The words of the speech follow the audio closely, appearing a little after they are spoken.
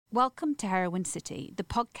Welcome to Heroine City, the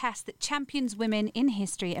podcast that champions women in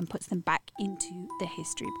history and puts them back into the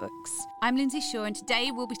history books. I'm Lindsay Shaw, and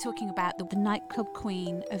today we'll be talking about the nightclub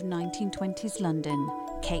queen of 1920s London,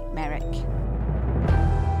 Kate Meyrick.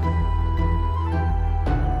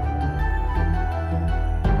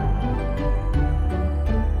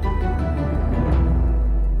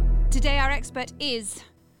 Today our expert is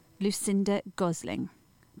Lucinda Gosling.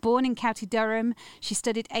 Born in County Durham, she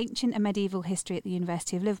studied ancient and medieval history at the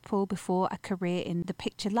University of Liverpool before a career in the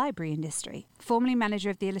picture library industry. Formerly manager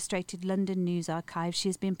of the Illustrated London News Archive, she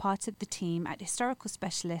has been part of the team at historical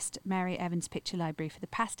specialist Mary Evans Picture Library for the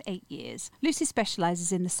past 8 years. Lucy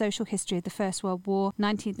specialises in the social history of the First World War,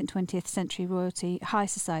 19th and 20th century royalty, high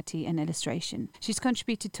society and illustration. She's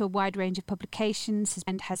contributed to a wide range of publications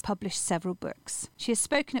and has published several books. She has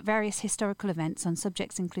spoken at various historical events on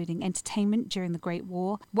subjects including entertainment during the Great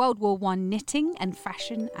War, World War I knitting and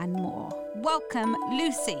fashion and more. Welcome,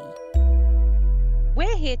 Lucy.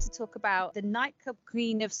 We're here to talk about the nightclub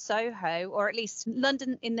queen of Soho, or at least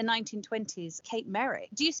London in the 1920s, Kate Meyrick.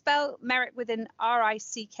 Do you spell Meyrick with an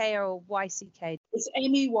R-I-C-K or Y-C-K? It's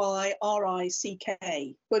M-E-Y-R-I-C-K.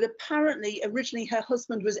 But apparently, originally her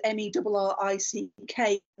husband was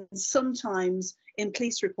M-E-R-R-I-C-K. And sometimes in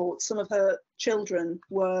police reports, some of her children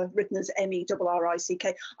were written as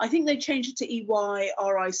M-E-R-R-I-C-K. I think they changed it to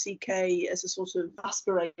E-Y-R-I-C-K as a sort of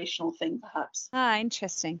aspirational thing, perhaps.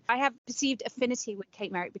 Interesting. I have perceived affinity with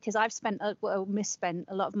Kate Meyrick because I've misspent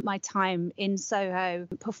a lot of my time in Soho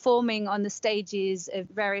performing on the stages of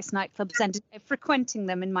various nightclubs and frequenting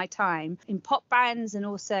them in my time in pop bands and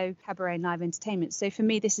also cabaret and live entertainment. So for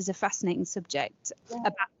me, this is a fascinating subject,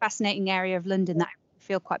 a fascinating area of London that I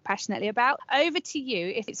feel quite passionately about. Over to you,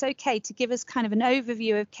 if it's okay to give us kind of an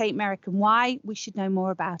overview of Kate Meyrick and why we should know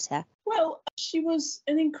more about her. Well, she was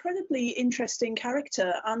an incredibly interesting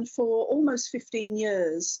character, and for almost 15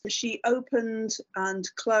 years, she opened and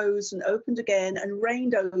closed and opened again and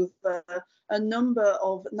reigned over a number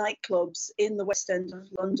of nightclubs in the West End of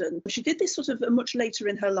London. She did this sort of much later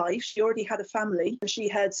in her life. She already had a family. She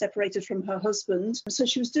had separated from her husband. So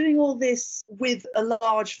she was doing all this with a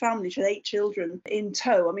large family. She had 8 children in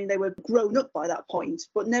tow. I mean, they were grown up by that point,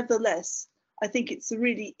 but nevertheless, I think it's a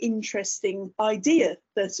really interesting idea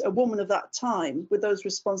that a woman of that time with those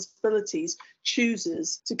responsibilities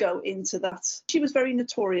chooses to go into that. She was very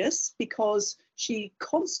notorious because she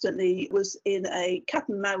constantly was in a cat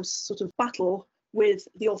and mouse sort of battle with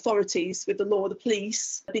the authorities, with the law, the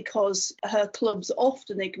police, because her clubs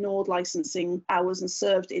often ignored licensing hours and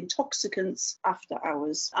served intoxicants after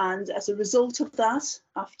hours. And as a result of that,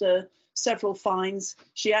 after several fines,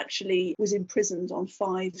 she actually was imprisoned on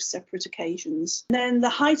 5 separate occasions. And then the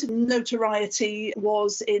height of notoriety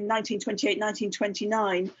was in 1928,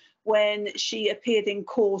 1929, when she appeared in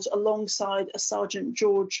court alongside a Sergeant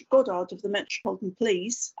George Goddard of the Metropolitan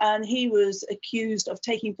Police. And he was accused of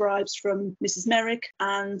taking bribes from Mrs. Meyrick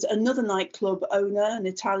and another nightclub owner, an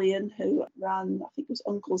Italian who ran, I think it was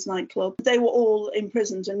Uncle's nightclub. They were all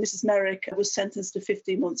imprisoned, and Mrs. Meyrick was sentenced to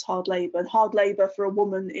 15 months hard labour. And hard labour for a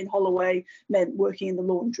woman in Holloway meant working in the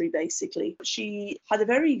laundry, basically. She had a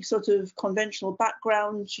very sort of conventional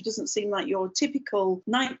background. She doesn't seem like your typical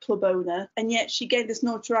nightclub owner, and yet she gained this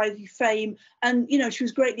notoriety, fame, and she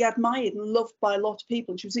was greatly admired and loved by a lot of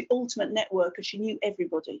people. She was the ultimate networker. She knew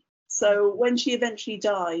everybody. So when she eventually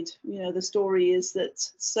died, the story is that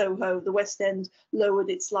Soho, the West End, lowered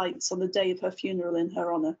its lights on the day of her funeral in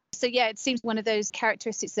her honour. So yeah, it seems one of those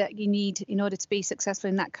characteristics that you need in order to be successful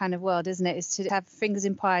in that kind of world, isn't it? Is to have fingers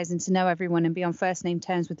in pies and to know everyone and be on first name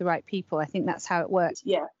terms with the right people. I think that's how it works.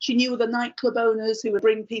 Yeah, she knew the nightclub owners who would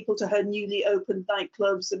bring people to her newly opened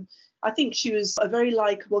nightclubs, and I think she was a very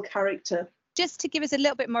likeable character. Just to give us a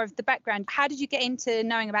little bit more of the background, how did you get into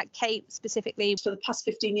knowing about Kate specifically? For the past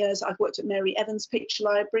 15 years, I've worked at Mary Evans Picture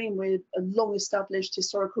Library, and we're a long-established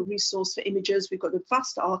historical resource for images. We've got a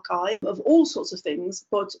vast archive of all sorts of things,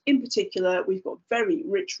 but in particular, we've got a very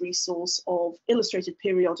rich resource of illustrated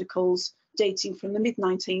periodicals dating from the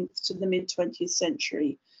mid-19th to the mid-20th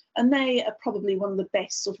century. And they are probably one of the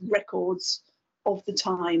best sort of records of the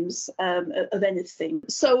times of anything.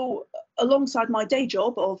 So alongside my day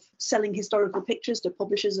job of selling historical pictures to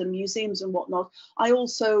publishers and museums and whatnot, I'm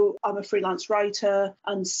a freelance writer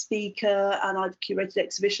and speaker, and I've curated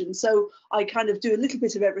exhibitions. So I kind of do a little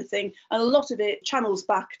bit of everything, and a lot of it channels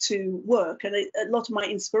back to work. And a lot of my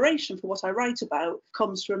inspiration for what I write about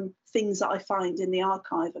comes from things that I find in the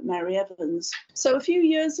archive at Mary Evans. So a few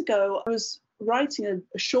years ago, I was writing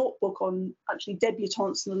a short book on actually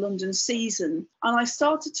debutantes in the London season. And I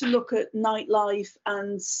started to look at nightlife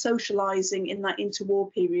and socialising in that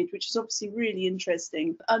interwar period, which is obviously really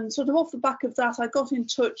interesting. And sort of off the back of that, I got in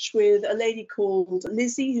touch with a lady called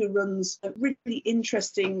Lizzie, who runs a really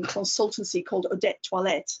interesting consultancy called Odette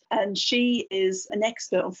Toilette. And she is an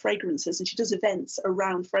expert on fragrances, and she does events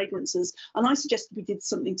around fragrances. And I suggested we did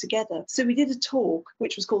something together. So we did a talk,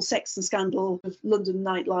 which was called Sex and Scandal of London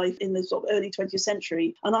Nightlife in the sort of early 20th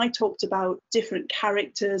century. And I talked about different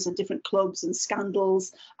characters and different clubs and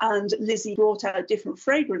scandals. And Lizzie brought out different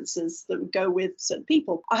fragrances that would go with certain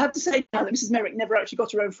people. I have to say now that Mrs. Meyrick never actually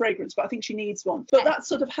got her own fragrance, but I think she needs one. But that's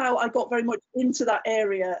sort of how I got very much into that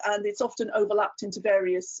area. And it's often overlapped into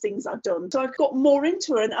various things I've done. So I've got more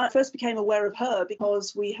into her. And I first became aware of her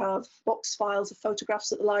because we have box files of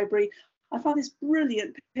photographs at the library. I found this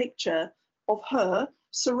brilliant picture of her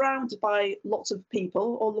surrounded by lots of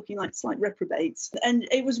people, all looking like slight reprobates. And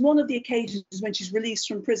it was one of the occasions when she's released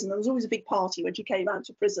from prison. There was always a big party when she came out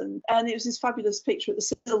of prison. And it was this fabulous picture at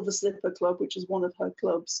the Silver Slipper Club, which is one of her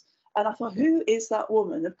clubs. And I thought, who is that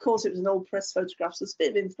woman? Of course, it was an old press photograph, so there's a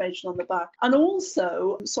bit of information on the back. And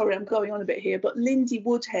also, sorry, I'm going on a bit here, but Lindy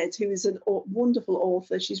Woodhead, who is a wonderful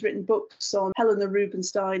author, she's written books on Helena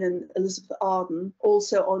Rubinstein and Elizabeth Arden,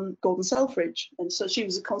 also on Gordon Selfridge. And so she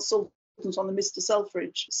was a consultant on the Mr.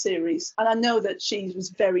 Selfridge series. And I know that she was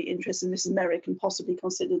very interested in Mrs. Meyrick and possibly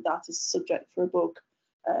considered that as a subject for a book.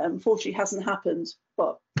 Unfortunately, it hasn't happened,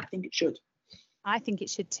 but I think it should. I think it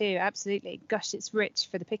should too, absolutely. Gosh, it's rich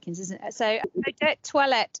for the pickings, isn't it? So Odette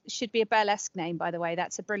Toilette should be a burlesque name, by the way.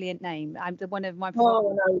 That's a brilliant name. I'm the one of my...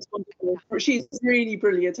 Oh, no, it's wonderful. She's really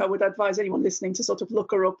brilliant. I would advise anyone listening to sort of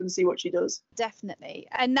look her up and see what she does. Definitely.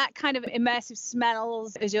 And that kind of immersive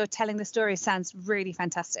smells as you're telling the story sounds really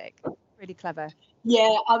fantastic. Really clever.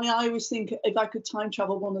 Yeah, I mean, I always think if I could time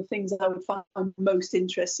travel, one of the things that I would find most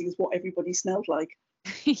interesting is what everybody smelled like.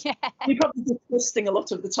 Yeah. You're probably disgusting a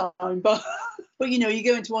lot of the time, but you know, you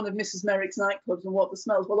go into one of Mrs. Meyrick's nightclubs and what the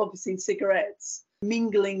smells, well, obviously cigarettes,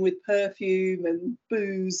 mingling with perfume and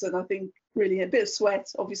booze, and I think really a bit of sweat,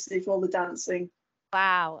 obviously, for all the dancing.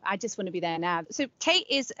 Wow, I just want to be there now. So Kate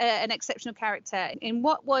is an exceptional character in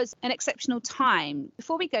what was an exceptional time.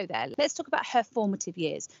 Before we go there, let's talk about her formative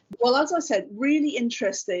years. Well, as I said, really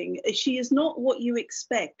interesting. She is not what you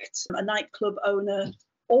expect a nightclub owner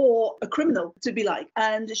or a criminal to be like.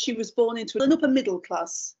 And she was born into an upper middle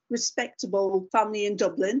class, respectable family in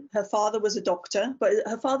Dublin. Her father was a doctor, but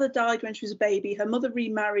her father died when she was a baby. Her mother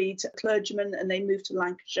remarried a clergyman and they moved to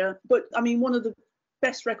Lancashire. But I mean, one of the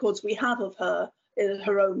best records we have of her is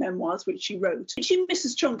her own memoirs, which she wrote. She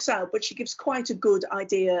misses chunks out, but she gives quite a good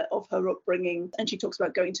idea of her upbringing. And she talks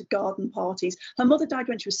about going to garden parties. Her mother died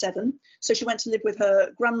when she was 7. So she went to live with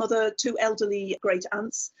her grandmother, 2 elderly great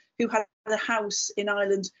aunts, who had a house in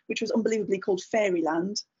Ireland, which was unbelievably called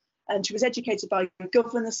Fairyland. And she was educated by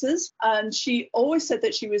governesses. And she always said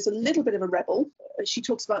that she was a little bit of a rebel. She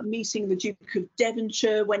talks about meeting the Duke of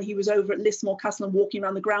Devonshire when he was over at Lismore Castle and walking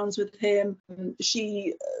around the grounds with him.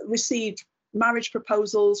 She received marriage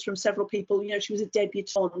proposals from several people. You know, she was a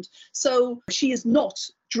debutante. So she is not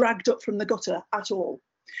dragged up from the gutter at all.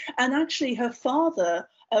 And actually, her father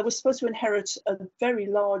was supposed to inherit a very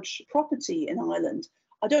large property in Ireland.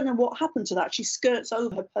 I don't know what happened to that. She skirts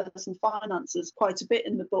over her personal finances quite a bit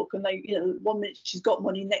in the book. And they, you know, one minute she's got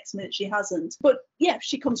money, next minute she hasn't. But yeah,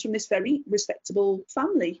 she comes from this very respectable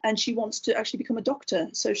family and she wants to actually become a doctor.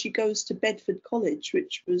 So she goes to Bedford College,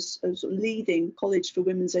 which was a sort of leading college for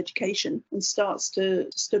women's education, and starts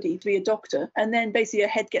to study to be a doctor. And then basically her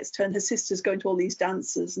head gets turned. Her sister's going to all these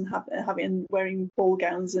dances and wearing ball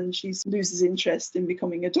gowns, and she loses interest in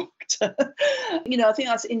becoming a doctor. You know, I think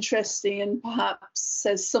that's interesting and perhaps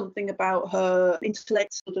says something about her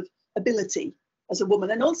intellect, sort of ability as a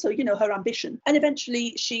woman, and also, you know, her ambition. And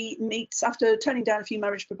eventually she meets, after turning down a few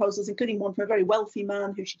marriage proposals, including one from a very wealthy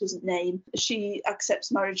man who she doesn't name, she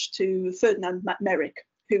accepts marriage to Ferdinand Meyrick,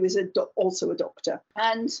 who is also a doctor,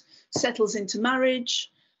 and settles into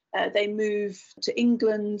marriage. They move to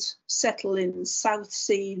England, settle in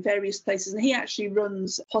Southsea, various places, and he actually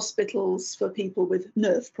runs hospitals for people with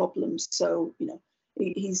nerve problems. So, you know,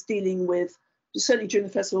 he's dealing with, certainly during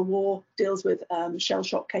the First World War, deals with shell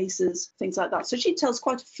shock cases, things like that. So she tells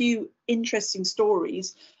quite a few interesting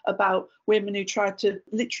stories about women who tried to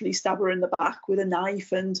literally stab her in the back with a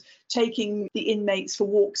knife, and taking the inmates for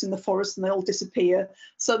walks in the forest and they all disappear.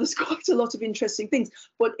 So there's quite a lot of interesting things.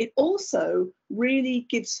 But it also really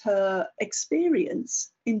gives her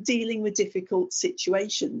experience in dealing with difficult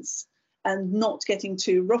situations. and not getting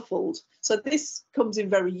too ruffled. So this comes in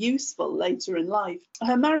very useful later in life.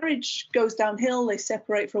 Her marriage goes downhill. They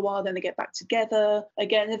separate for a while, then they get back together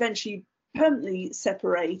again, eventually permanently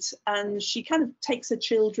separate. And she kind of takes her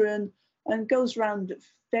children and goes around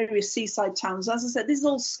various seaside towns. As I said, this is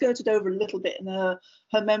all skirted over a little bit in her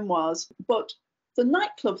memoirs. But the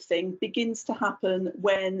nightclub thing begins to happen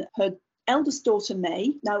when her eldest daughter,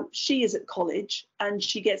 May, now she is at college and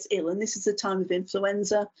she gets ill. And this is the time of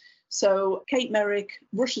influenza. So Kate Meyrick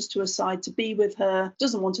rushes to her side to be with her,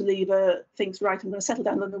 doesn't want to leave her, thinks, right, I'm going to settle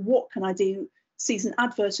down in London. What can I do? Sees an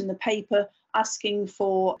advert in the paper asking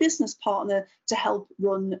for a business partner to help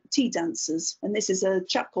run tea dances. And this is a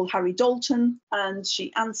chap called Harry Dalton. And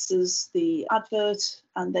she answers the advert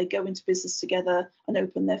and they go into business together and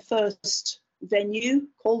open their first venue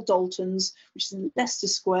called Dalton's, which is in Leicester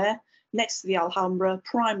Square, next to the Alhambra,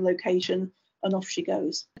 prime location. And off she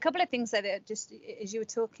goes. A couple of things that just as you were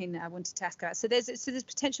talking, I wanted to ask about. So there's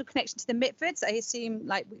potential connection to the Mitfords. I assume,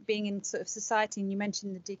 like being in sort of society, and you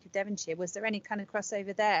mentioned the Duke of Devonshire. Was there any kind of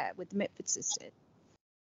crossover there with the Mitford sisters?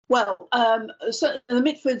 Well, so the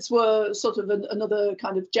Mitfords were sort of another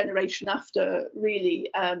kind of generation after,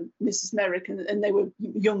 really, Mrs. Meyrick, and they were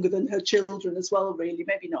younger than her children as well, really,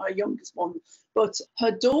 maybe not her youngest one. But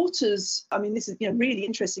her daughters, I mean, this is really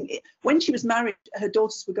interesting. When she was married, her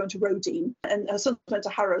daughters were going to Rodine and her son went to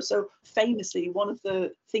Harrow. So famously, one of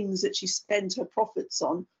the things that she spent her profits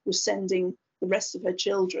on was sending the rest of her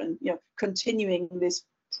children, continuing this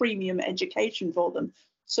premium education for them.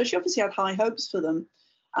 So she obviously had high hopes for them.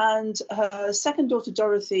 And her second daughter,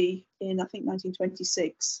 Dorothy, in, I think,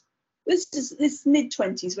 1926, this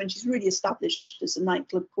mid-20s, when she's really established as a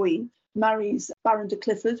nightclub queen, marries Baron de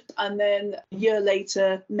Clifford. And then a year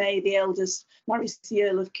later, May, the eldest, marries the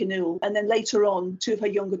Earl of Kinnoul. And then later on, two of her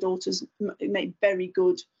younger daughters made very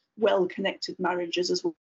good, well-connected marriages as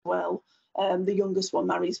well. The youngest one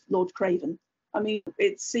marries Lord Craven. I mean,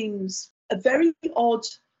 it seems a very odd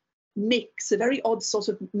mix, a very odd sort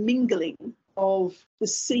of mingling of the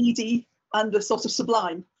seedy and the sort of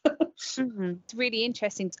sublime. Mm-hmm. It's really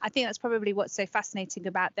interesting. I think that's probably what's so fascinating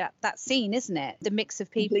about that scene, isn't it? The mix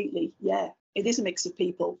of people. Completely, yeah. It is a mix of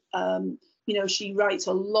people. She writes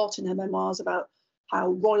a lot in her memoirs about how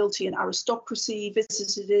royalty and aristocracy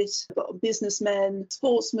visited it, but businessmen,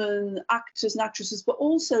 sportsmen, actors and actresses, but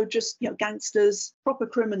also just gangsters, proper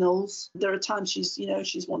criminals. There are times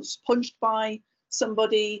she's once punched by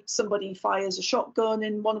somebody fires a shotgun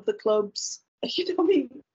in one of the clubs.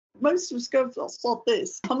 Most of us go, I'll stop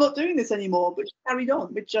this. I'm not doing this anymore, but she carried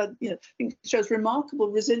on, which I think shows remarkable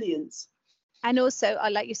resilience. And also,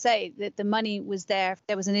 like you say, that the money was there.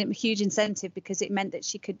 There was a huge incentive because it meant that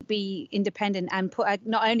she could be independent and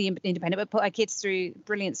not only independent, but put her kids through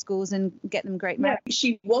brilliant schools and get them great marriage. Yeah,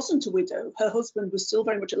 she wasn't a widow. Her husband was still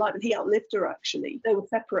very much alive and he outlived her, actually. They were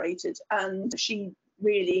separated and she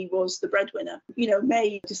really was the breadwinner.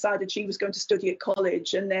 May decided she was going to study at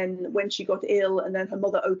college, and then when she got ill and then her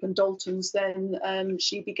mother opened Dalton's, then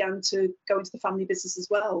she began to go into the family business as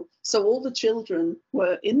well. So all the children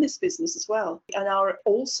were in this business as well and are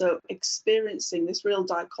also experiencing this real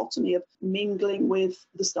dichotomy of mingling with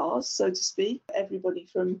the stars, so to speak, everybody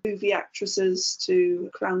from movie actresses to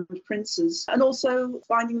crowned princes, and also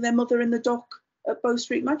finding their mother in the dock at Bow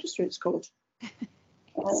Street Magistrates Court.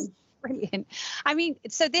 Brilliant. I mean,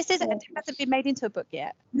 so this hasn't been made into a book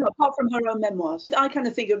yet? No, apart from her own memoirs. I kind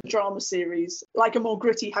of think of a drama series, like a more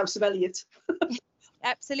gritty House of Elliot.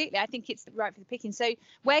 Absolutely. I think it's right for the picking. So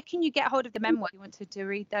where can you get hold of the memoir? You want to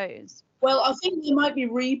read those? Well, I think there might be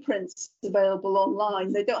reprints available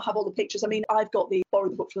online. They don't have all the pictures. I mean, I've borrowed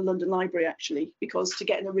the book from the London Library, actually, because to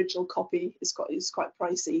get an original copy is quite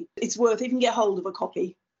pricey. It's worth, if you can get hold of a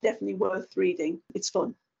copy, definitely worth reading. It's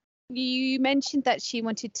fun. You mentioned that she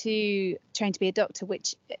wanted to train to be a doctor,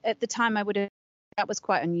 which at the time that was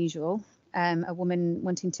quite unusual. A woman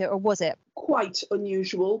wanting to, or was it? Quite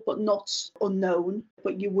unusual, but not unknown.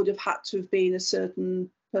 But you would have had to have been a certain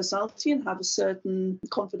personality and have a certain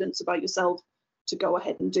confidence about yourself to go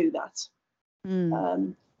ahead and do that.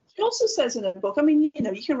 She also says in her book, I mean, you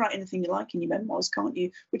can write anything you like in your memoirs, can't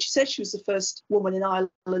you? But she says she was the first woman in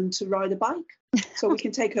Ireland to ride a bike. So we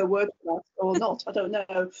can take her word for that or not, I don't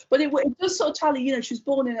know. But it does sort of tally, she was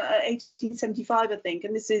born in 1875, I think,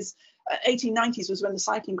 and this is 1890s was when the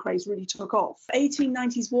cycling craze really took off.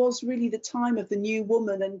 1890s was really the time of the new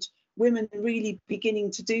woman and women really beginning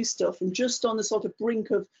to do stuff and just on the sort of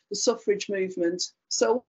brink of the suffrage movement.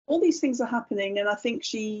 So all these things are happening, and I think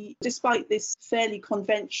she, despite this fairly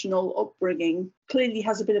conventional upbringing, clearly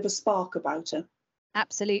has a bit of a spark about her.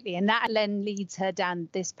 Absolutely. And that then leads her down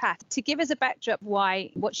this path. To give us a backdrop why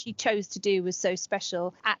what she chose to do was so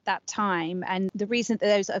special at that time and the reason that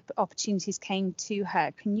those opportunities came to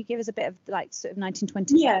her, can you give us a bit of like sort of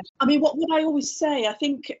 1920s? Yeah, I mean, what I always say, I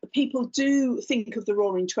think people do think of the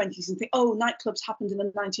Roaring Twenties and think, oh, nightclubs happened in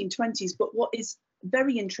the 1920s. But what is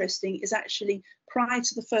very interesting is actually prior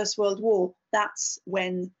to the First World War, that's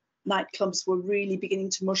when nightclubs were really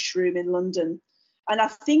beginning to mushroom in London. And I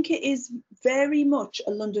think it is very much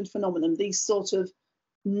a London phenomenon, these sort of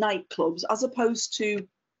nightclubs, as opposed to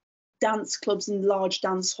dance clubs and large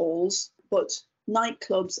dance halls. But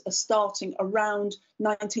nightclubs are starting around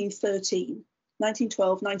 1913.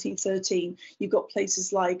 1912, 1913, you've got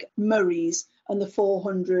places like Murray's and the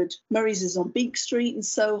 400. Murray's is on Beak Street in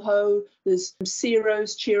Soho. There's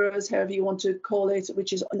Ciro's, however you want to call it,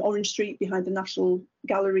 which is on Orange Street behind the National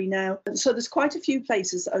Gallery now. So there's quite a few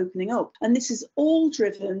places opening up. And this is all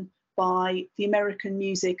driven by the American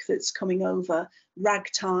music that's coming over,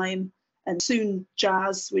 ragtime, and soon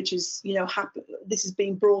jazz, which is, this is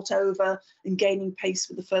being brought over and gaining pace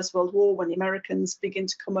with the First World War when the Americans begin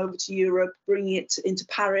to come over to Europe, bringing it into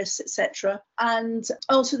Paris, etc. And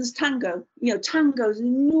also there's tango. Tango's an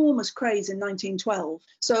enormous craze in 1912.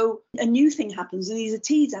 So a new thing happens, and these are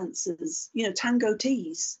tea dances, tango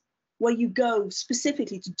teas, where you go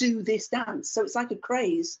specifically to do this dance. So it's like a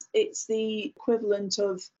craze. It's the equivalent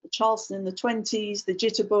of Charleston in the 20s, the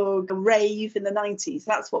jitterbug, the rave in the 90s.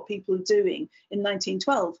 That's what people are doing in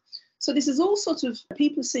 1912. So this is all sort of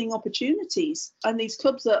people seeing opportunities. And these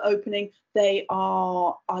clubs that are opening, they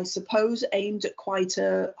are, I suppose, aimed at quite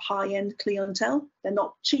a high-end clientele. They're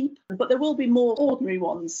not cheap, but there will be more ordinary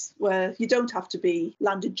ones where you don't have to be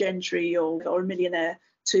landed gentry or a millionaire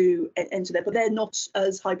to enter there, but they're not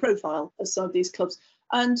as high profile as some of these clubs.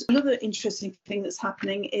 And another interesting thing that's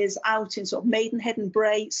happening is out in sort of Maidenhead and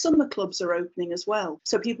Bray, summer clubs are opening as well.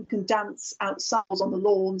 So people can dance outside on the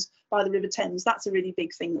lawns by the River Thames. That's a really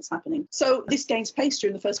big thing that's happening. So this gains pace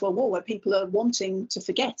during the First World War, where people are wanting to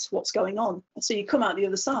forget what's going on. So you come out the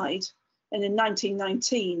other side, and in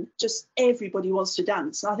 1919, just everybody wants to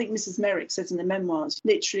dance. And I think Mrs. Meyrick says in the memoirs,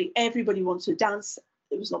 literally everybody wants to dance.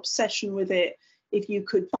 There was an obsession with it. If you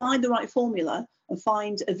could find the right formula and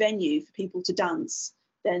find a venue for people to dance,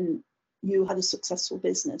 then you had a successful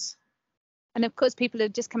business. And of course, people are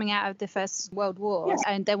just coming out of the First World War, yes,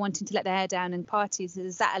 and they're wanting to let their hair down and parties.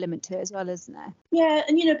 There's that element to it as well, isn't there? Yeah,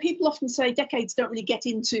 and people often say decades don't really get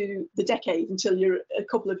into the decade until you're a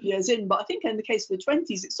couple of years in. But I think in the case of the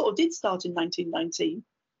 20s, it sort of did start in 1919.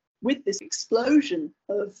 With this explosion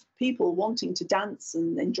of people wanting to dance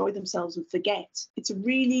and enjoy themselves and forget. It's a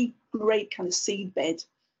really great kind of seedbed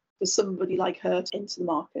for somebody like her to enter the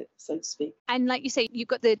market, so to speak. And like you say, you've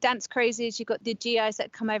got the dance crazes, you've got the GIs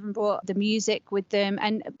that come over and brought the music with them.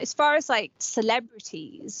 And as far as like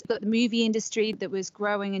celebrities, you've got the movie industry that was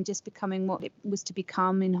growing and just becoming what it was to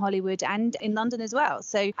become in Hollywood and in London as well.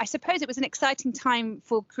 So I suppose it was an exciting time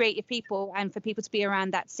for creative people and for people to be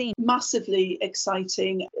around that scene. Massively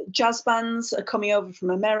exciting. Jazz bands are coming over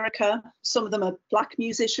from America. Some of them are black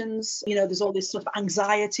musicians. There's all this sort of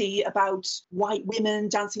anxiety about white women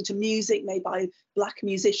dancing to music made by black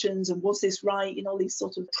musicians, and was this right? All these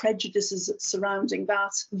sort of prejudices surrounding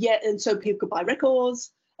that. Yeah, and so people could buy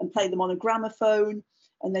records and play them on a gramophone,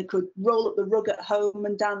 and they could roll up the rug at home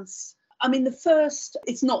and dance. I mean,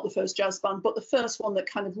 it's not the first jazz band, but the first one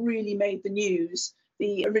that kind of really made the news,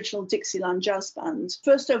 the original Dixieland Jazz Band,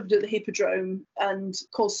 first opened at the Hippodrome and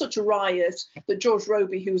caused such a riot that George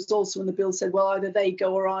Robey, who was also in the bill, said, well, either they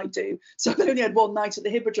go or I do. So they only had one night at the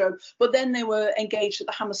Hippodrome. But then they were engaged at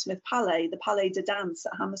the Hammersmith Palais, the Palais de Danse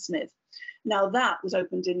at Hammersmith. Now that was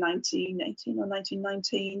opened in 1918 or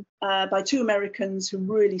 1919 by two Americans who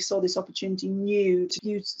really saw this opportunity, knew to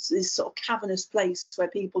use this sort of cavernous place where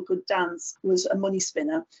people could dance was a money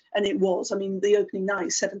spinner. And it was. I mean, the opening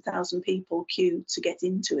night, 7,000 people queued to get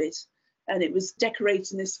into it. And it was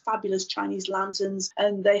decorated in this fabulous Chinese lanterns.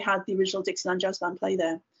 And they had the original Dixieland Jazz Band play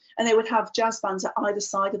there. And they would have jazz bands at either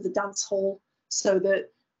side of the dance hall so that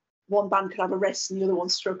one band could have a rest and the other one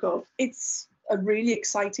struck up. It's a really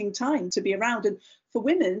exciting time to be around. And for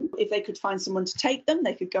women, if they could find someone to take them,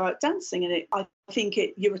 they could go out dancing. And I think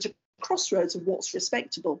you're at a crossroads of what's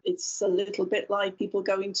respectable. It's a little bit like people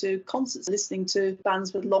going to concerts, listening to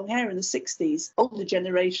bands with long hair in the 60s. Older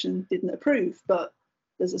generation didn't approve, but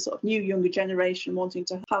there's a sort of new younger generation wanting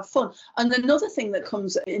to have fun. And another thing that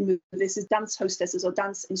comes in with this is dance hostesses or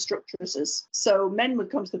dance instructresses. So men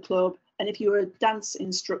would come to the club, and if you were a dance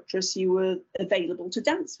instructress, you were available to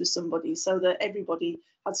dance with somebody so that everybody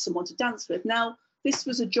had someone to dance with. Now, this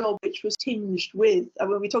was a job which was tinged with, and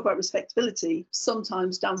when we talk about respectability,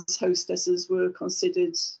 sometimes dance hostesses were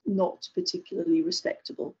considered not particularly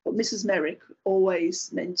respectable. But Mrs. Meyrick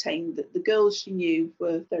always maintained that the girls she knew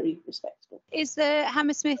were very respectable. Is the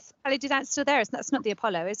Hammersmith Palais de Dance still there? That's not the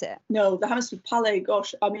Apollo, is it? No, the Hammersmith Palais,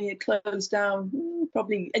 gosh, I mean, it closed down.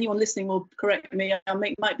 Probably anyone listening will correct me.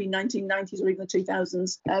 It might be 1990s or even the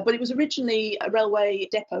 2000s. But it was originally a railway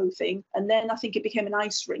depot thing. And then I think it became an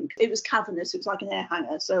ice rink. It was cavernous. It was like an air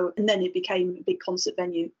hangar. And then it became a big concert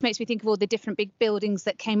venue. Makes me think of all the different big buildings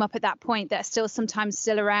that came up at that point that are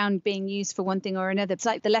still around being used for one thing or another. It's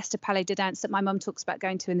like the Leicester Palais de Dance that my mum talks about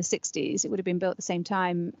going to in the 60s. It would have been built at the same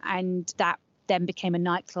time. And that then became a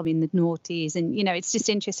nightclub in the noughties. And, it's just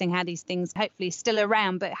interesting how these things hopefully still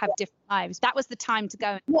around but have different lives. That was the time to go.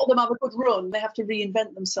 A lot of them have a good run. They have to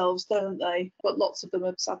reinvent themselves, don't they? But lots of them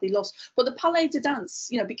are sadly lost. But the Palais de Dance,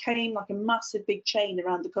 became like a massive big chain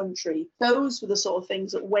around the country. Those were the sort of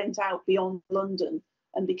things that went out beyond London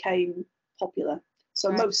and became popular.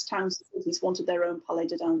 So most towns and cities wanted their own Palais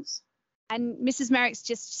de Dance. And Mrs. Meyrick's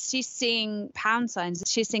she's seeing pound signs.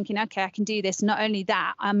 She's thinking, okay, I can do this. Not only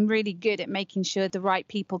that, I'm really good at making sure the right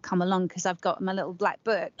people come along because I've got my little black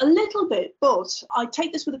book. A little bit, but I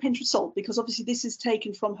take this with a pinch of salt because obviously this is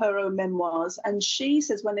taken from her own memoirs. And she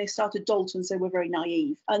says when they started Dalton's, they were very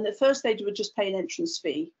naive. And at first they would just pay an entrance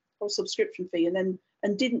fee or subscription fee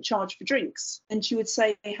and didn't charge for drinks. And she would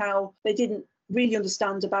say how they didn't really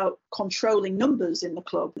understand about controlling numbers in the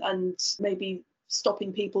club and maybe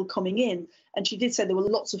stopping people coming in. And she did say there were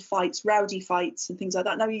lots of fights, rowdy fights and things like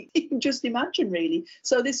that. Now, you can just imagine, really.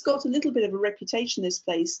 So this got a little bit of a reputation, this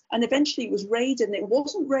place. And eventually it was raided, and it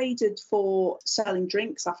wasn't raided for selling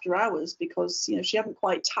drinks after hours because, she hadn't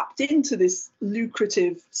quite tapped into this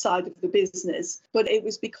lucrative side of the business. But it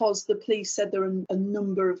was because the police said there were a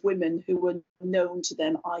number of women who were known to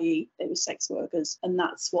them, i.e. they were sex workers. And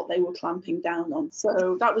that's what they were clamping down on.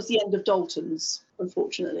 So that was the end of Dalton's,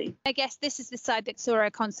 unfortunately. I guess this is the side that saw her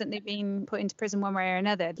constantly being put into prison one way or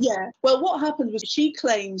another. Yeah. Well, what happened was she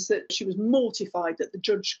claims that she was mortified that the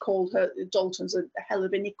judge called her Dalton's a hell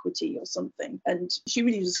of iniquity or something. And she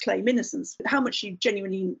really does claim innocence. How much she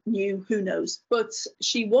genuinely knew, who knows? But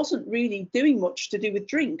she wasn't really doing much to do with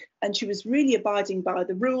drink. And she was really abiding by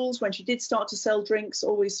the rules when she did start to sell drinks,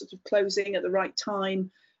 always sort of closing at the right time.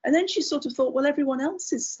 And then she sort of thought, well, everyone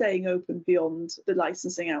else is staying open beyond the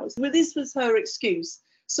licensing hours. Well, this was her excuse.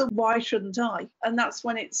 So why shouldn't I? And that's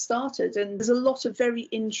when it started. And there's a lot of very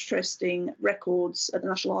interesting records at the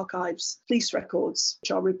National Archives, police records,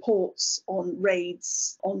 which are reports on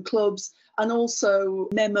raids, on clubs, and also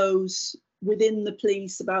memos within the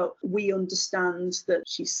police about, we understand that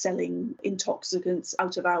she's selling intoxicants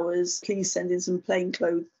out of hours. Please send in some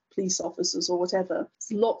plainclothes police officers or whatever.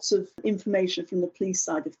 It's lots of information from the police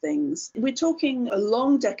side of things. We're talking a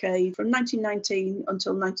long decade, from 1919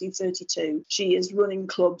 until 1932. She is running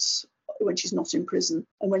clubs when she's not in prison.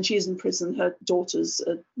 And when she is in prison, her daughters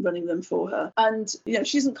are running them for her. And,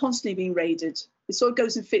 she isn't constantly being raided. It sort of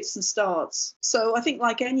goes in fits and starts. So I think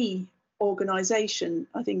like any organisation,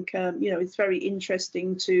 I think, it's very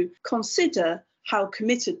interesting to consider how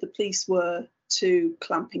committed the police were to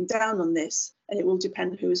clamping down on this. And it will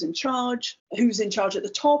depend who's in charge at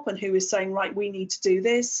the top and who is saying, right, we need to do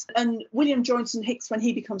this. And William Joynson Hicks, when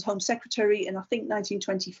he becomes Home Secretary in, I think,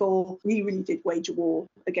 1924, he really did wage a war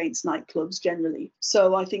against nightclubs generally.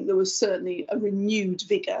 So I think there was certainly a renewed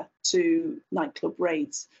vigour to nightclub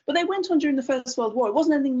raids. But they went on during the First World War. It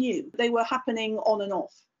wasn't anything new. They were happening on and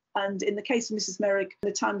off. And in the case of Mrs. Meyrick,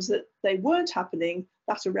 the times that they weren't happening,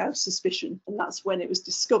 that aroused suspicion. And that's when it was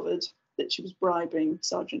discovered that she was bribing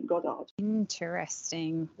Sergeant Goddard.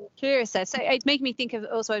 Interesting. Curious. So it's making me think of,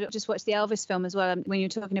 also, I just watched the Elvis film as well, when you're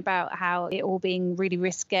talking about how it all being really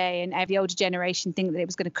risque and the older generation think that it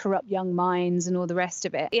was going to corrupt young minds and all the rest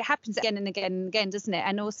of it. It happens again and again and again, doesn't it?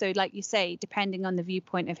 And also, like you say, depending on the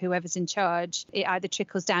viewpoint of whoever's in charge, it either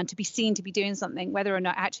trickles down to be seen to be doing something, whether or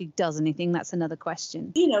not it actually does anything, that's another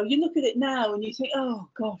question. You look at it now and you think, oh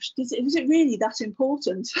gosh, was it really that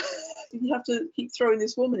important? You have to keep throwing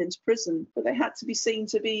this woman into prison. But they had to be seen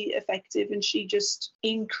to be effective, and she just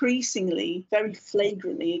increasingly, very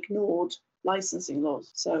flagrantly ignored licensing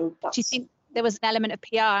laws. So that's... Do you think there was an element of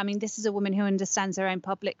PR? I mean, this is a woman who understands her own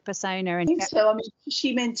public persona. I think so. I mean,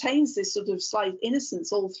 she maintains this sort of slight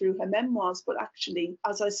innocence all through her memoirs, but actually,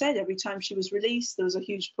 as I said, every time she was released, there was a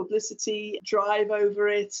huge publicity drive over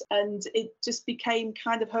it, and it just became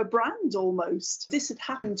kind of her brand almost. This had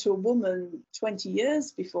happened to a woman 20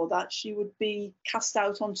 years before that. She would be cast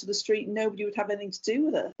out onto the street and nobody would have anything to do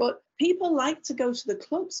with her. But people like to go to the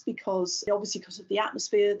clubs because of the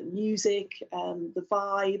atmosphere, the music, the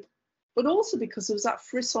vibe. but also because there was that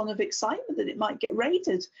frisson of excitement that it might get raided.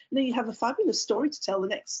 And then you'd have a fabulous story to tell the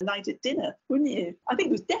next night at dinner, wouldn't you? I think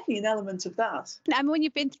there's definitely an element of that. And when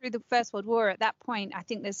you've been through the First World War, at that point, I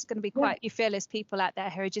think there's going to be quite a few fearless people out there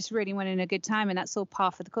who are just really wanting a good time. And that's all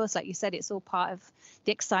part of the course. Like you said, it's all part of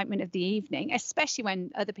the excitement of the evening, especially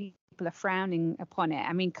when other people are frowning upon it.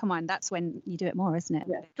 I mean, come on, that's when you do it more, isn't it?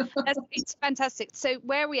 Yeah. It's fantastic. So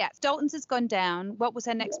where are we at? Dalton's has gone down. What was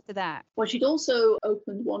her next for that? Well, she'd also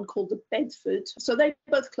opened one called the Bedford. So they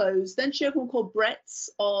both closed. Then she opened one called Brett's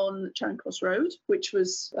on Charing Cross Road, which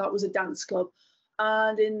was a dance club.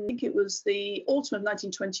 And I think it was the autumn of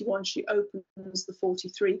 1921, she opens the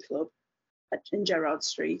 43 Club in Gerrard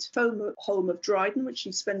Street, home of Dryden, which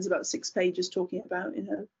she spends about 6 pages talking about in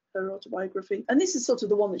her autobiography. And this is sort of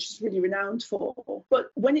the one that she's really renowned for.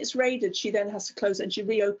 But when it's raided, she then has to close it and she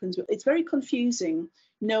reopens. It's very confusing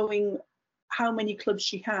knowing how many clubs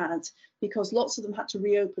she had, because lots of them had to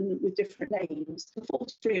reopen with different names. The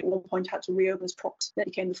 43 at one point had to reopen as Prox, then it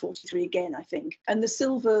became the 43 again, I think. And the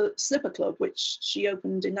Silver Slipper Club, which she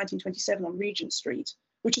opened in 1927 on Regent Street,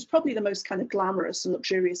 which is probably the most kind of glamorous and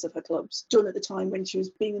luxurious of her clubs, done at the time when she was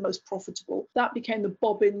being the most profitable. That became the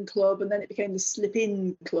Bobbin Club, and then it became the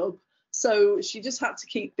Slip-In Club. So she just had to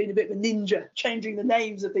keep being a bit of a ninja, changing the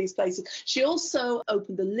names of these places. She also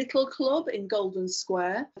opened the Little Club in Golden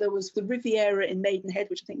Square. There was the Riviera in Maidenhead,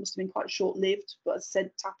 which I think must have been quite short-lived, but as I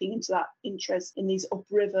said, tapping into that interest in these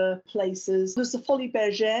upriver places. There's the Folie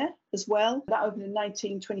Bergère as well. That opened in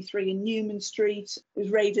 1923 in Newman Street. It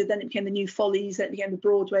was raided, then it became the New Follies, then it became the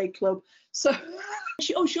Broadway Club. So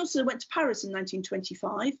she also went to Paris in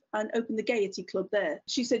 1925 and opened the Gaiety Club there.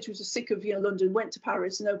 She said she was sick of London, went to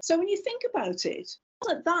Paris. So when you think about it, it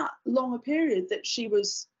wasn't that long a period that she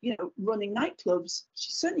was running nightclubs.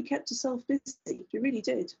 She certainly kept herself busy. She really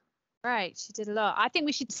did. Right, she did a lot. I think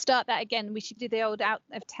we should start that again. We should do the old out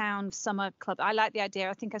of town summer club. I like the idea.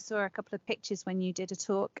 I think I saw a couple of pictures when you did a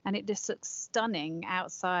talk, and it just looks stunning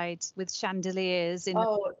outside with chandeliers in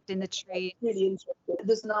the tree. Really interesting.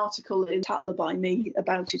 There's an article in Tatler by me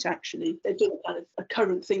about it, actually. They've done kind of a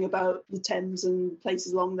current thing about the Thames and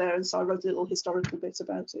places along there, and so I wrote a little historical bit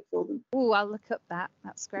about it for them. Oh, I'll look up that.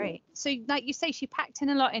 That's great. Yeah. So, like you say, she packed in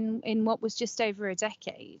a lot in what was just over a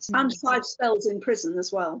decade. And 5 spells in prison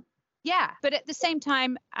as well. Yeah, but at the same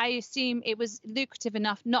time, I assume it was lucrative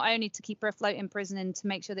enough not only to keep her afloat in prison and to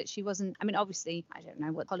make sure that she wasn't, I mean, obviously, I don't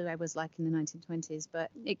know what Holloway was like in the 1920s, but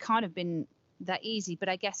it can't have been that easy. But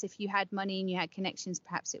I guess if you had money and you had connections,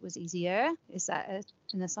 perhaps it was easier. Is that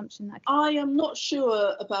an assumption? I am not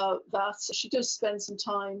sure about that. She does spend some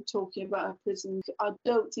time talking about her prison. I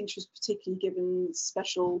don't think she was particularly given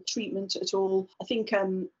special treatment at all.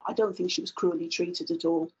 I don't think she was cruelly treated at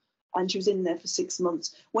all. And she was in there for 6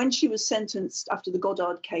 months. When she was sentenced after the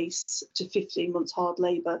Goddard case to 15 months hard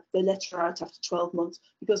labour, they let her out after 12 months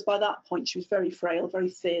because by that point she was very frail, very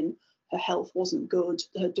thin. Her health wasn't good.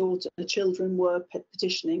 Her children were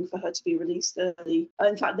petitioning for her to be released early.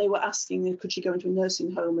 In fact, they were asking, could she go into a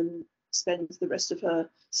nursing home and spend the rest of her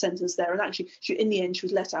sentence there? And actually, in the end, she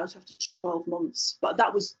was let out after 12 months. But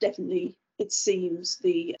that was definitely, it seems,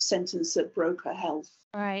 the sentence that broke her health.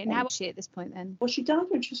 Right. And how was she at this point then? Well, she died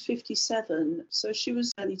when she was 57, so she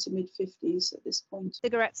was early to mid-50s at this point.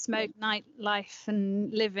 Cigarette smoke, nightlife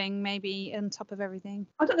and living maybe on top of everything.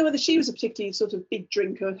 I don't know whether she was a particularly sort of big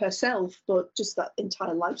drinker herself, but just that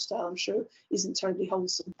entire lifestyle, I'm sure, isn't terribly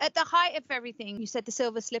wholesome. At the height of everything, you said the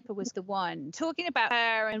Silver Slipper was the one. Talking about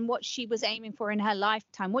her and what she was aiming for in her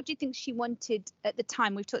lifetime, what do you think she wanted at the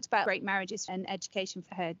time? We've talked about great marriages and education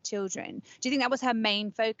for her children. Do you think that was her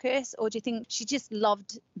main focus, or do you think she just loved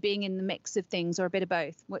being in the mix of things, or a bit of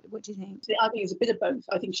both? What do you think? I think it's a bit of both.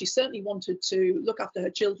 I think she certainly wanted to look after her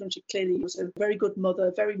children. She clearly was a very good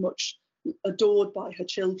mother, very much adored by her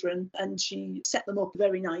children, and she set them up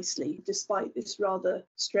very nicely despite this rather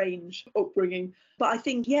strange upbringing. But I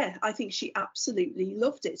think she absolutely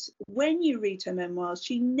loved it. When you read her memoirs,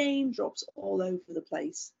 she name drops all over the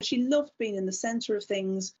place. She loved being in the centre of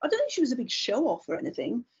things. I don't think she was a big show off or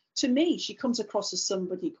anything. To me, she comes across as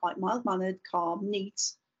somebody quite mild-mannered, calm,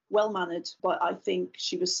 neat, well-mannered, but I think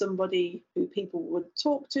she was somebody who people would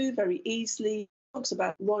talk to very easily. Talks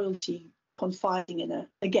about royalty confiding in her.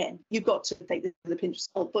 Again, you've got to take this with a pinch of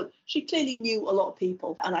salt, but she clearly knew a lot of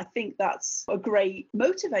people, and I think that's a great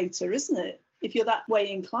motivator, isn't it? If you're that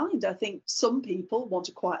way inclined, I think some people want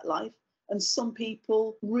a quiet life, and some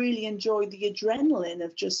people really enjoy the adrenaline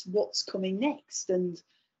of just what's coming next, and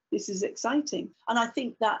this is exciting. And I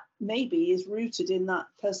think that maybe is rooted in that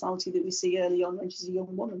personality that we see early on when she's a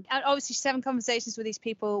young woman. And obviously she's having conversations with these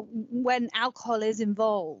people when alcohol is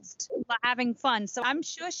involved, like having fun. So I'm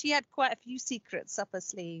sure she had quite a few secrets up her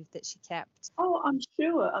sleeve that she kept. Oh, I'm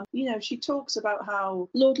sure. She talks about how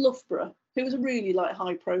Lord Loughborough, who was a really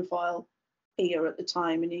high profile peer at the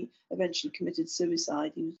time, and he eventually committed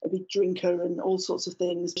suicide. He was a big drinker and all sorts of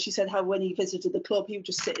things. She said how when he visited the club, he would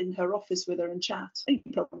just sit in her office with her and chat. He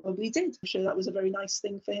probably did. I'm sure that was a very nice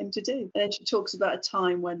thing for him to do. And then she talks about a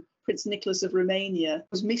time when Prince Nicholas of Romania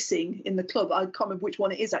was missing in the club. I can't remember which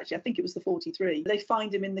one it is, actually. I think it was the 43. They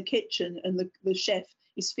find him in the kitchen, and the chef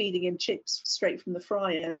is feeding him chips straight from the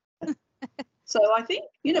fryer. So I think,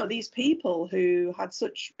 these people who had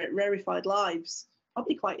such rarefied lives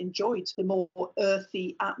probably quite enjoyed the more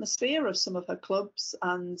earthy atmosphere of some of her clubs,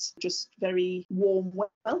 and just very warm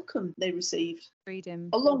welcome they received. Freedom.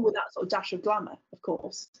 Along with that sort of dash of glamour, of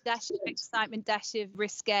course. Dash of excitement, dash of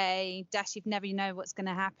risque, dash of never know what's going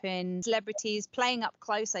to happen. Celebrities playing up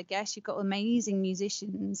close, I guess. You've got amazing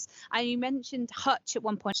musicians. And you mentioned Hutch at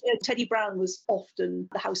one point. Teddy Brown was often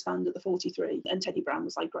the house band at the 43, and Teddy Brown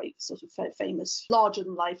was great, sort of famous, larger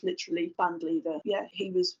than life, literally, band leader. Yeah,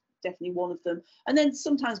 he was definitely one of them. And then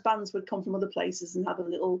sometimes bands would come from other places and have a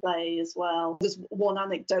little play as well. There's one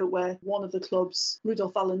anecdote where one of the clubs,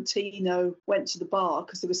 Rudolph Valentino, went to the bar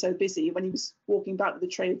because they were so busy. When he was walking back with a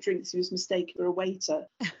tray of drinks, he was mistaken for a waiter.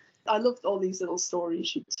 I loved all these little stories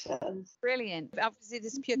she tells. Brilliant. Obviously,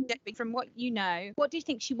 this is pure from what you know. What do you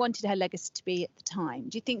think she wanted her legacy to be at the time?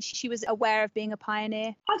 Do you think she was aware of being a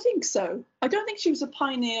pioneer? I think so. I don't think she was a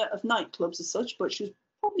pioneer of nightclubs as such, but she was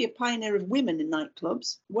probably a pioneer of women in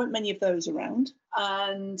nightclubs. There weren't many of those around.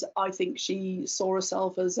 And I think she saw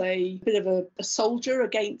herself as a bit of a soldier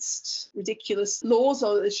against ridiculous laws,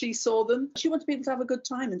 or as she saw them. She wanted people to have a good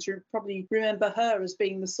time, and to probably remember her as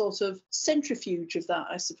being the sort of centrifuge of that,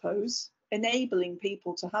 I suppose, enabling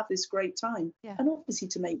people to have this great time. Yeah. And obviously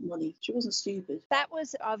to make money. She wasn't stupid. That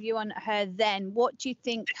was our view on her then. What do you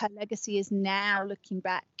think her legacy is now, looking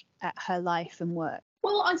back at her life and work?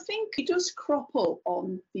 Well, I think it does crop up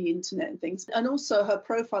on the internet and things. And also her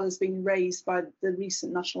profile has been raised by the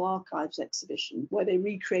recent National Archives exhibition, where they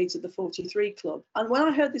recreated the 43 Club. And when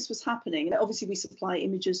I heard this was happening, obviously we supply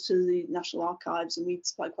images to the National Archives, and we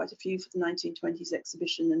supplied quite a few for the 1920s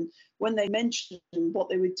exhibition. And when they mentioned what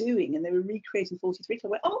they were doing and they were recreating 43 Club,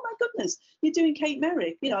 I went, oh my goodness, you're doing Kate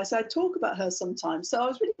Meyrick. I said, I talk about her sometimes. So I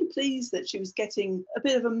was really pleased that she was getting a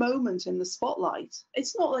bit of a moment in the spotlight.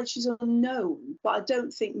 It's not like she's unknown, but I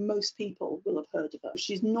don't think most people will have heard of her.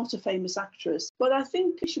 She's not a famous actress, but I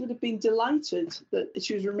think she would have been delighted that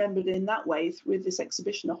she was remembered in that way with this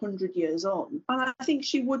exhibition 100 years on. And I think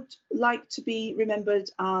she would like to be remembered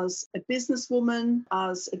as a businesswoman,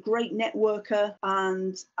 as a great networker,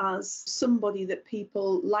 and as somebody that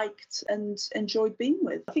people liked and enjoyed being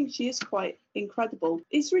with. I think she is quite incredible.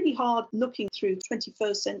 It's really hard looking through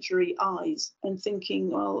 21st century eyes and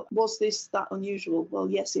thinking, well, was this that unusual? Well,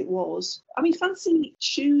 yes, it was. I mean, fancy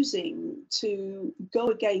choosing to go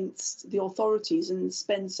against the authorities and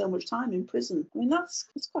spend so much time in prison. I mean, that's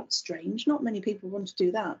quite strange. Not many people want to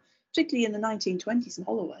do that, particularly in the 1920s in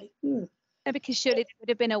Holloway. Ugh. Because surely there would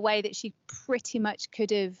have been a way that she pretty much could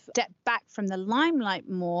have stepped back from the limelight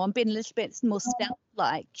more and been a little bit more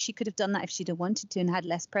stealth-like. She could have done that if she'd have wanted to and had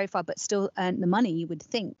less profile, but still earned the money, you would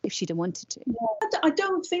think, if she'd have wanted to. Yeah, I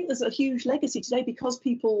don't think there's a huge legacy today because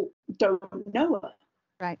people don't know her.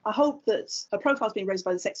 Right. I hope that her profile's been raised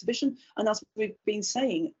by this exhibition, and as we've been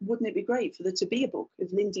saying, wouldn't it be great for there to be a book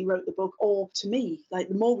if Lindy wrote the book? Or to me,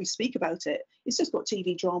 the more we speak about it, it's just got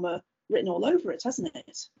TV drama written all over it, hasn't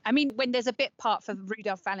it? I mean, when there's a bit part for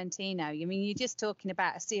Rudolph Valentino, I mean, you're just talking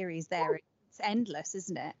about a series there. It's endless,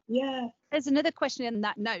 isn't it? Yeah. There's another question on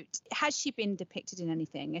that note. Has she been depicted in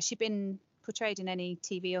anything? Has she been portrayed in any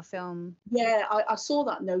TV or film? Yeah, I saw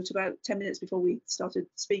that note about 10 minutes before we started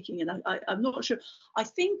speaking, and I'm not sure. I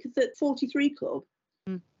think that 43 Club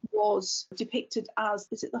was depicted as,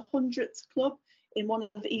 is it the 100th Club? In one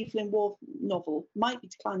of the Evelyn Waugh novel, might be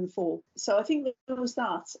Decline and Fall. So I think there was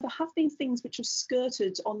that. There have been things which have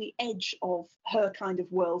skirted on the edge of her kind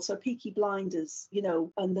of world. So Peaky Blinders,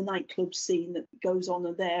 and the nightclub scene that goes on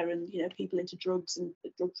there, and, people into drugs and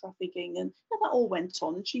drug trafficking, and that all went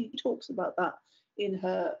on. And she talks about that in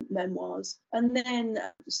her memoirs. And then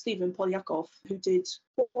Stephen Polyakov, who did,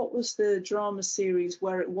 what was the drama series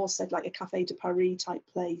where it was said like a Café de Paris type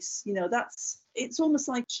place? It's almost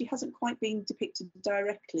like she hasn't quite been depicted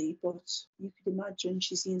directly, but you could imagine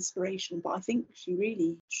she's the inspiration. But I think she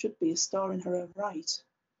really should be a star in her own right.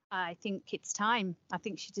 I think it's time. I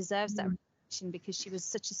think she deserves that because she was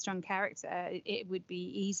such a strong character. It would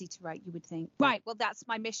be easy to write, you would think. Right, well, that's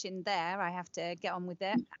my mission there. I have to get on with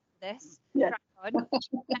it after this. Yeah.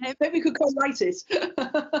 Maybe we could go write it.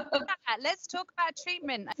 Let's talk about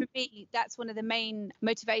treatment. For me, that's one of the main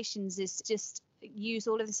motivations, is just use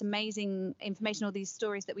all of this amazing information, all these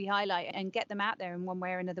stories that we highlight, and get them out there in one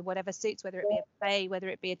way or another, whatever suits, whether it be a play, whether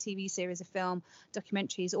it be a TV series, a film,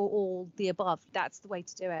 documentaries, or all the above. That's the way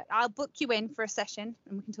to do it. I'll book you in for a session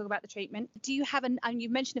and we can talk about the treatment. Do you have and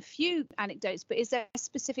you've mentioned a few anecdotes, but is there a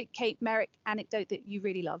specific Kate Meyrick anecdote that you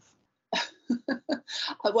really love?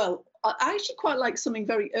 Well, I actually quite like something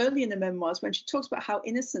very early in the memoirs when she talks about how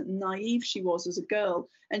innocent and naive she was as a girl,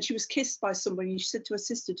 and she was kissed by somebody, and she said to her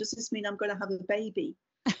sister, "Does this mean I'm going to have a baby?"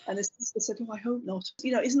 And the sister said, "Oh, I hope not."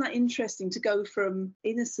 You know, isn't that interesting to go from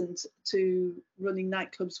innocent to running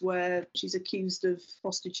nightclubs where she's accused of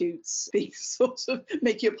prostitutes being sort of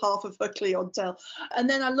making up half of her clientele? And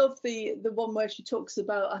then I love the one where she talks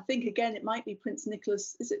about, I think again it might be Prince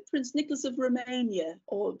Nicholas. Is it Prince Nicholas of Romania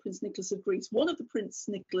or Prince Nicholas of Greece? One of the Prince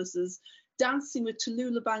Nicholases dancing with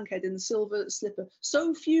Tallulah Bankhead in the silver slipper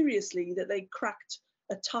so furiously that they cracked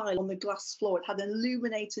a tile on the glass floor. It had an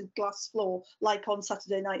illuminated glass floor like on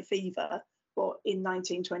Saturday Night Fever, but in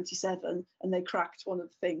 1927, and they cracked one of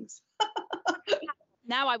the things.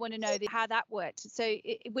 Now I want to know how that worked. So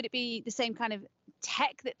would it be the same kind of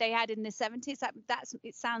tech that they had in the 70s?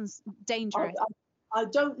 It sounds dangerous. I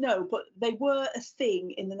don't know, but they were a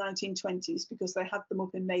thing in the 1920s because they had them up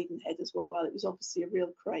in Maidenhead as well. It was obviously a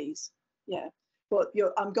real craze. Yeah, but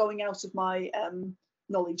I'm going out of my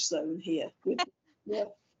knowledge zone here. Yeah.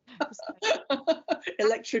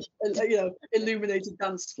 Electric, illuminated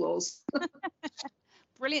dance floors.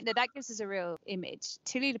 Brilliant. That gives us a real image.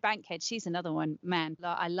 Tallulah Bankhead, she's another one. Man,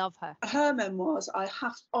 I love her. Her memoirs, I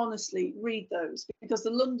have to honestly read those because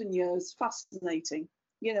the London years, fascinating.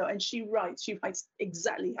 And she writes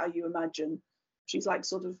exactly how you imagine. She's like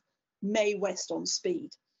sort of Mae West on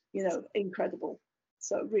speed, incredible.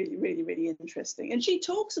 So really, really, really interesting. And she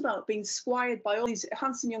talks about being squired by all these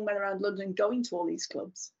handsome young men around London going to all these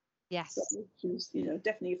clubs. Yes. So she was,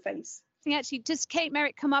 definitely a face. Actually, does Kate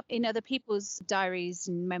Meyrick come up in other people's diaries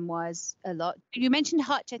and memoirs a lot? You mentioned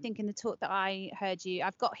Hutch, I think, in the talk that I heard you.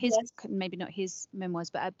 I've got his, maybe not his memoirs,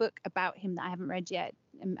 but a book about him that I haven't read yet.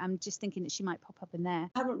 I'm just thinking that she might pop up in there.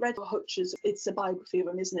 I haven't read Hutch's. It's a biography of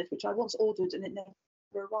him, isn't it? Which I once ordered and it never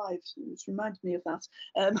arrived. It reminded me of that.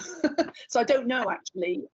 So I don't know,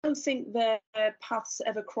 actually. I don't think their paths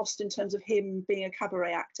ever crossed in terms of him being a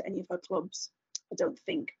cabaret act at any of her clubs. I don't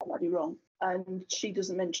think. I might be wrong. And she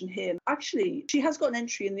doesn't mention him. Actually, she has got an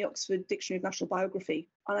entry in the Oxford Dictionary of National Biography.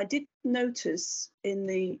 And I did notice in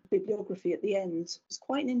the bibliography at the end, it's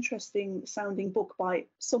quite an interesting sounding book by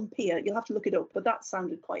some peer. You'll have to look it up, but that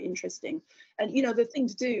sounded quite interesting. And, the thing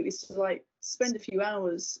to do is to spend a few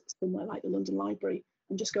hours somewhere like the London Library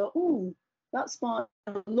and just go, oh, that's my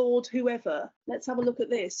Lord whoever. Let's have a look at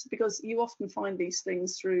this, because you often find these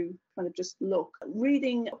things through kind of just look.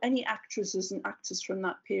 Reading any actresses and actors from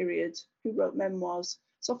that period who wrote memoirs,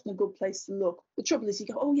 it's often a good place to look. The trouble is you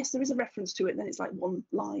go, oh, yes, there is a reference to it, and then it's like one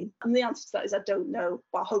line. And the answer to that is I don't know,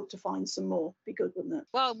 but I hope to find some more. Be good, wouldn't it?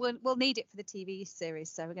 Well, we'll need it for the TV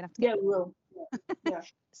series, so we're going to have to... Yeah, we will. Yeah.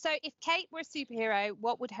 So if Kate were a superhero,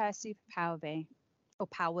 what would her superpower be? Or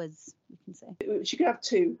powers, you can say. She could have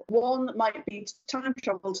two. One might be time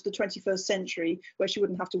travel to the 21st century, where she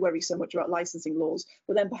wouldn't have to worry so much about licensing laws,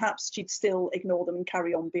 but then perhaps she'd still ignore them and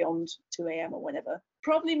carry on beyond 2 a.m. or whenever.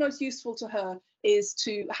 Probably most useful to her is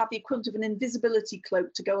to have the equivalent of an invisibility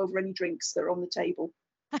cloak to go over any drinks that are on the table.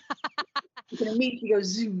 You can immediately go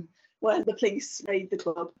zoom when the police raid the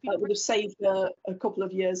club. That would have saved her a couple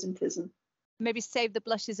of years in prison. Maybe save the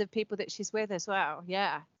blushes of people that she's with as well.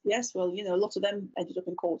 Yeah. Yes, well, a lot of them ended up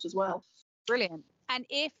in court as well. Brilliant. And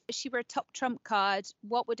if she were a top trump card,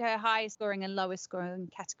 what would her highest scoring and lowest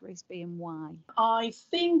scoring categories be, and why? I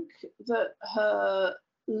think that her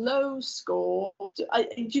low score, do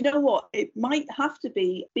you know what? It might have to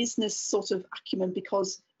be business sort of acumen,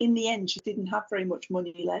 because in the end, she didn't have very much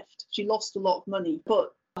money left. She lost a lot of money,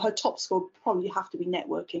 but her top score would probably have to be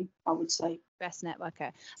networking, I would say. Best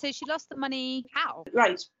networker. So she lost the money how?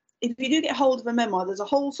 Right. If you do get hold of a memoir, there's a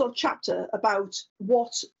whole sort of chapter about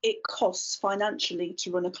what it costs financially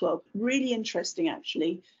to run a club. Really interesting,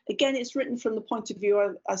 actually. Again, it's written from the point of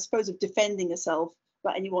view, I suppose, of defending herself.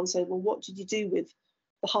 But anyone say, well, what did you do with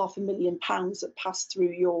the £500,000 that passed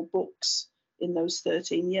through your books in those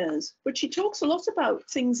 13 years? But she talks a lot about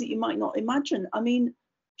things that you might not imagine. I mean,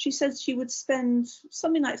 she says she would spend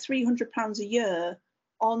something like £300 a year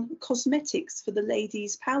on cosmetics for the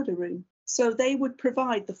ladies' powder room. So they would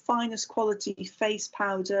provide the finest quality face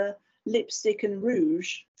powder lipstick and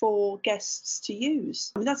rouge for guests to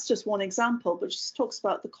use. I mean, that's just one example, but she talks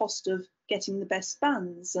about the cost of getting the best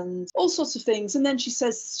bands and all sorts of things. And then she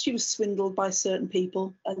says she was swindled by certain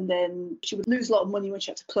people, and then she would lose a lot of money when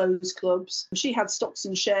she had to close clubs. She had stocks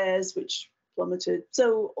and shares, which plummeted.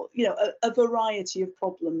 So, a variety of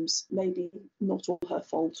problems, maybe not all her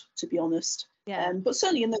fault, to be honest. Yeah. But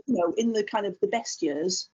certainly in the kind of the best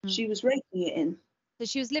years, she was raking it in. So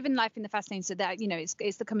she was living life in the fascinating, so that,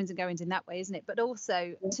 it's the comings and goings in that way, isn't it? But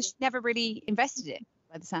also, so she never really invested it,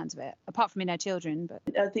 by the sounds of it, apart from in her children. But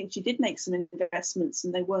I think she did make some investments,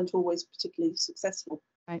 and they weren't always particularly successful.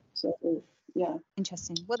 Right. So, yeah.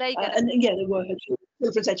 Interesting. Well, there you go. And yeah, there were her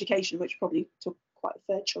children's education, which probably took quite a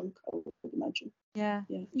fair chunk, I would imagine. Yeah.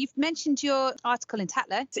 You've mentioned your article in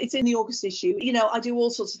Tatler. It's in the August issue. I do all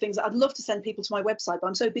sorts of things. I'd love to send people to my website, but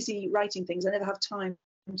I'm so busy writing things, I never have time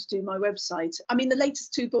to do my website. I mean, the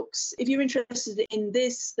latest two books, if you're interested in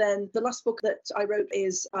this, then the last book that I wrote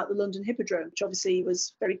is about the London Hippodrome, which obviously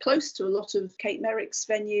was very close to a lot of Kate Meyrick's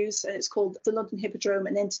venues, and it's called The London Hippodrome,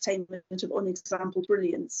 an entertainment of unexampled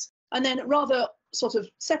brilliance. And then rather sort of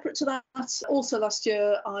separate to that, also last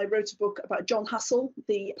year, I wrote a book about John Hassel,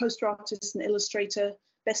 the poster artist and illustrator,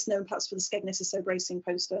 best known perhaps for the Skegness is So Bracing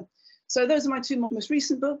poster. So those are my two most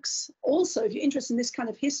recent books. Also, if you're interested in this kind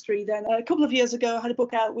of history, then a couple of years ago, I had a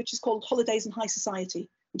book out which is called Holidays in High Society,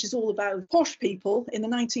 which is all about posh people in the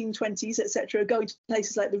 1920s, etc., going to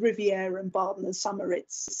places like the Riviera and Baden and St.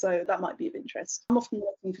 Moritz. So that might be of interest. I'm often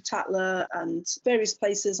working for Tatler and various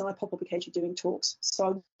places, and I pop up occasionally doing talks. So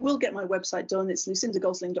I will get my website done. It's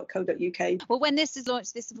lucindagosling.co.uk. Well, when this is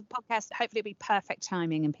launched, this podcast, hopefully it'll be perfect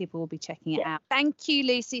timing and people will be checking it out. Thank you,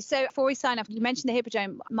 Lucy. So before we sign off, you mentioned the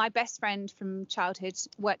Hippodrome. My best friend from childhood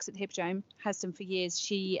works at the Hippodrome, has done for years.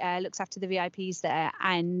 She looks after the VIPs there,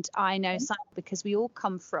 and I know Simon because we all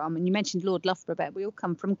come from, and you mentioned Lord Loughborough, but we all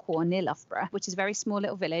come from Quorn near Loughborough, which is a very small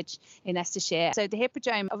little village in Leicestershire. So the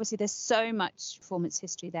Hippodrome, obviously there's so much performance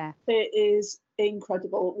history there. It is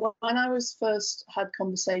incredible. When I was first had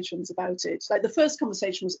conversations about it, like the first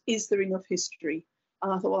conversation was, is there enough history?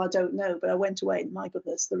 And I thought, well, I don't know, but I went away and my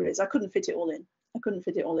goodness, there is. I couldn't fit it all in.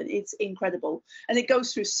 It's incredible. And it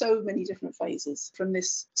goes through so many different phases, from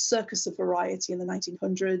this circus of variety in the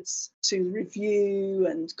 1900s to revue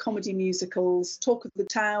and comedy musicals, Talk of the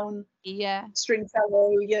Town,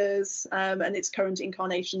 Stringfellow years, and its current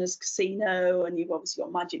incarnation as Casino, and you've obviously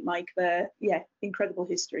got Magic Mike there. Yeah, incredible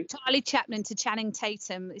history. Charlie Chaplin to Channing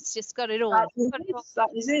Tatum, it's just got it all. That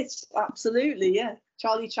is it, absolutely, yeah.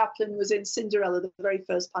 Charlie Chaplin was in Cinderella, the very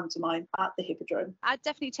first pantomime at the Hippodrome. I'd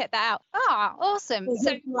definitely check that out. Ah, awesome. So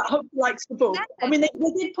I hope you likes the book. I mean, they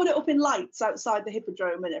did put it up in lights outside the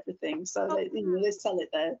Hippodrome and everything, so they sell it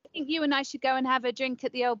there. I think you and I should go and have a drink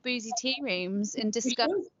at the old boozy tea rooms and discuss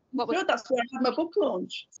what we're... That's where I had my book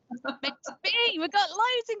launch. Meant to be. We've got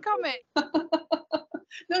loads in common.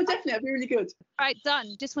 No, definitely, it'd be really good. All right,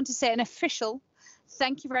 done. Just want to say an official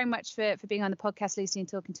thank you very much for being on the podcast, Lucy, and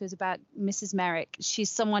talking to us about Mrs. Meyrick. She's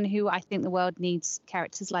someone who I think the world needs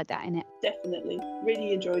characters like that in it. Definitely.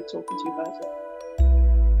 Really enjoyed talking to you about it.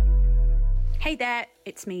 Hey there,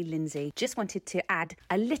 it's me, Lindsay. Just wanted to add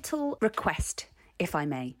a little request, if I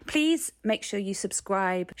may. Please make sure you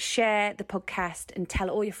subscribe, share the podcast, and tell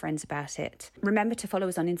all your friends about it. Remember to follow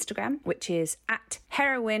us on Instagram, which is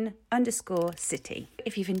 @heroine_city.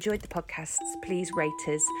 If you've enjoyed the podcasts, please rate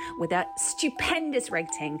us with a stupendous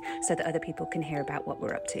rating so that other people can hear about what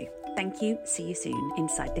we're up to. Thank you. See you soon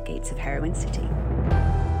inside the gates of Heroine City.